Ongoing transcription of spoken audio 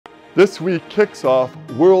This week kicks off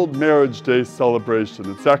World Marriage Day celebration.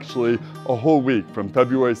 It's actually a whole week from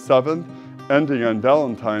February 7th, ending on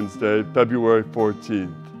Valentine's Day, February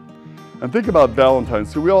 14th. And think about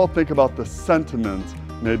Valentine's. So we all think about the sentiment,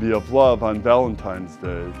 maybe, of love on Valentine's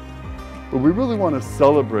Day. But we really want to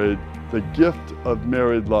celebrate the gift of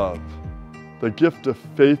married love, the gift of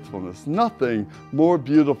faithfulness. Nothing more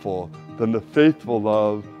beautiful than the faithful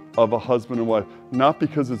love of a husband and wife, not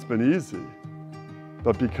because it's been easy,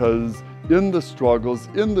 but because in the struggles,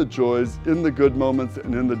 in the joys, in the good moments,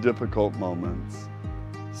 and in the difficult moments,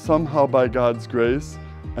 somehow by God's grace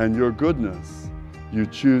and your goodness, you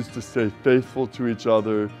choose to stay faithful to each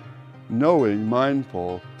other, knowing,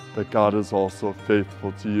 mindful that God is also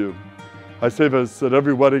faithful to you. I say this at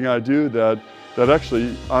every wedding I do, that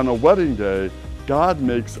actually on a wedding day, God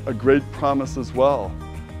makes a great promise as well,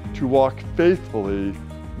 to walk faithfully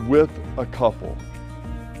with a couple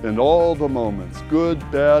in all the moments, good,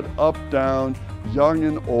 bad, up, down, young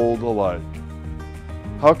and old alike.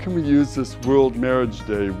 How can we use this World Marriage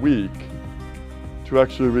Day week to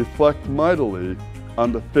actually reflect mightily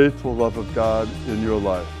on the faithful love of God in your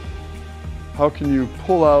life? How can you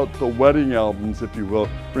pull out the wedding albums, if you will,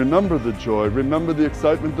 remember the joy, remember the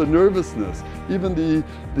excitement, the nervousness, even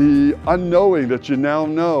the unknowing that you now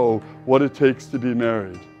know what it takes to be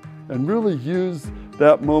married, and really use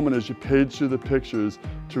that moment as you page through the pictures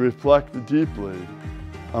to reflect deeply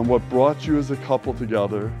on what brought you as a couple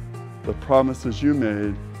together, the promises you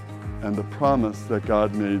made, and the promise that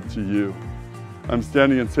God made to you. I'm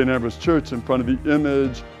standing in St. Ambrose Church in front of the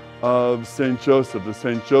image of St. Joseph, the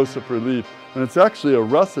St. Joseph relief, and it's actually a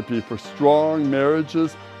recipe for strong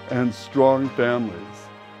marriages and strong families.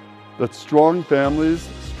 That strong families,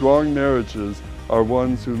 strong marriages are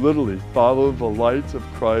ones who literally follow the light of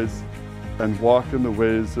Christ and walk in the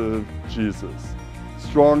ways of Jesus.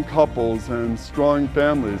 Strong couples and strong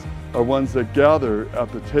families are ones that gather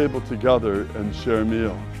at the table together and share a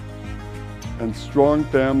meal. And strong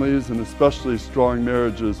families, and especially strong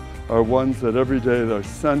marriages, are ones that every day are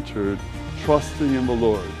centered, trusting in the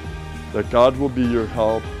Lord, that God will be your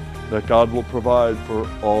help, that God will provide for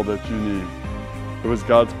all that you need. It was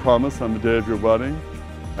God's promise on the day of your wedding,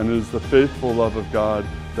 and it is the faithful love of God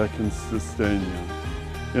that can sustain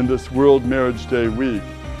you. In this World Marriage Day week,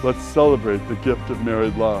 let's celebrate the gift of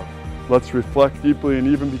married love. Let's reflect deeply and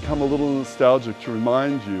even become a little nostalgic to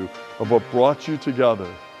remind you of what brought you together,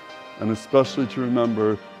 and especially to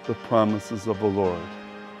remember the promises of the Lord,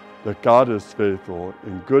 that God is faithful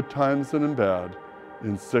in good times and in bad,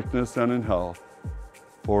 in sickness and in health,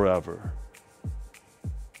 forever.